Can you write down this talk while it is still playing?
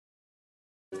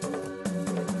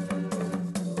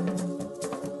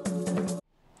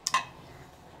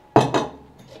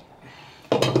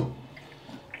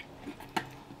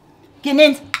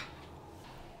Kininzi.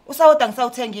 Usawuda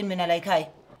ngisawuthenga yini mina la ekhaya?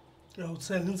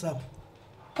 Uyawuthenga insapho.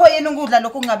 Pho yini ukudla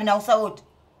lokhu kungabi na usawuda?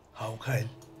 Hawu khayini.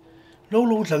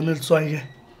 Lokhu ukudla kunelitswayi ke.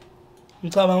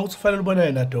 Ngicabanga ukuthi kufanele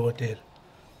ubonane nadokotela.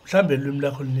 Mhlambe ilwimi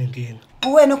lakho linenkinga.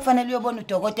 Uwena kufanele uyobona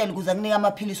udokotela ukuze akunika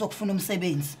amaphilisi okufuna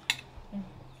umsebenzi.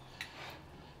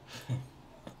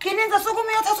 Kininzi asukume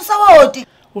uyothatha usawoti.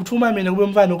 Uthuma mina kube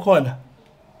mfana ukhona.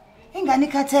 Ingane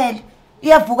ikhathele.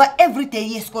 Iyavuka every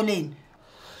day esikoleni.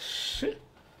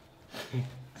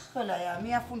 Hola yami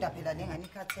iyafunda phela lengane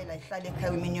ikhathela ihlale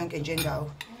ekhaya imini yonke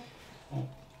njengawe.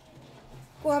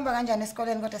 Kuhamba kanjani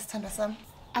esikoleni kodwa sithanda sami?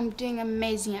 I'm doing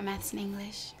amazing at maths and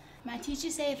English. My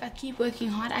teachers say if I keep working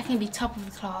hard, I can be top of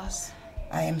the class.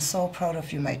 I am so proud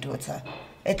of you, my daughter.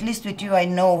 At least with you, I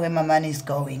know where my money is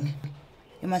going.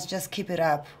 You must just keep it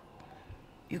up.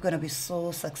 You're going to be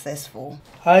so successful.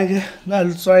 Hayi ke,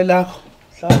 nalitswayi lakho.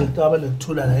 Mhlawumbe ngicaba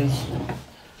nekuthula la endlini.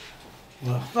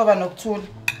 Ngoba nokuthula.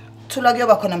 Thula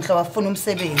kuyoba khona mhla wafuna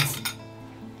umsebenzi.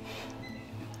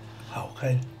 Hawu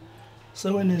khayini.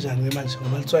 Sewena njani ke manje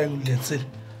ngoba litswayi ngilethile?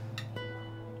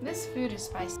 This food is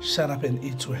spicy. Shut up and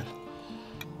eat well.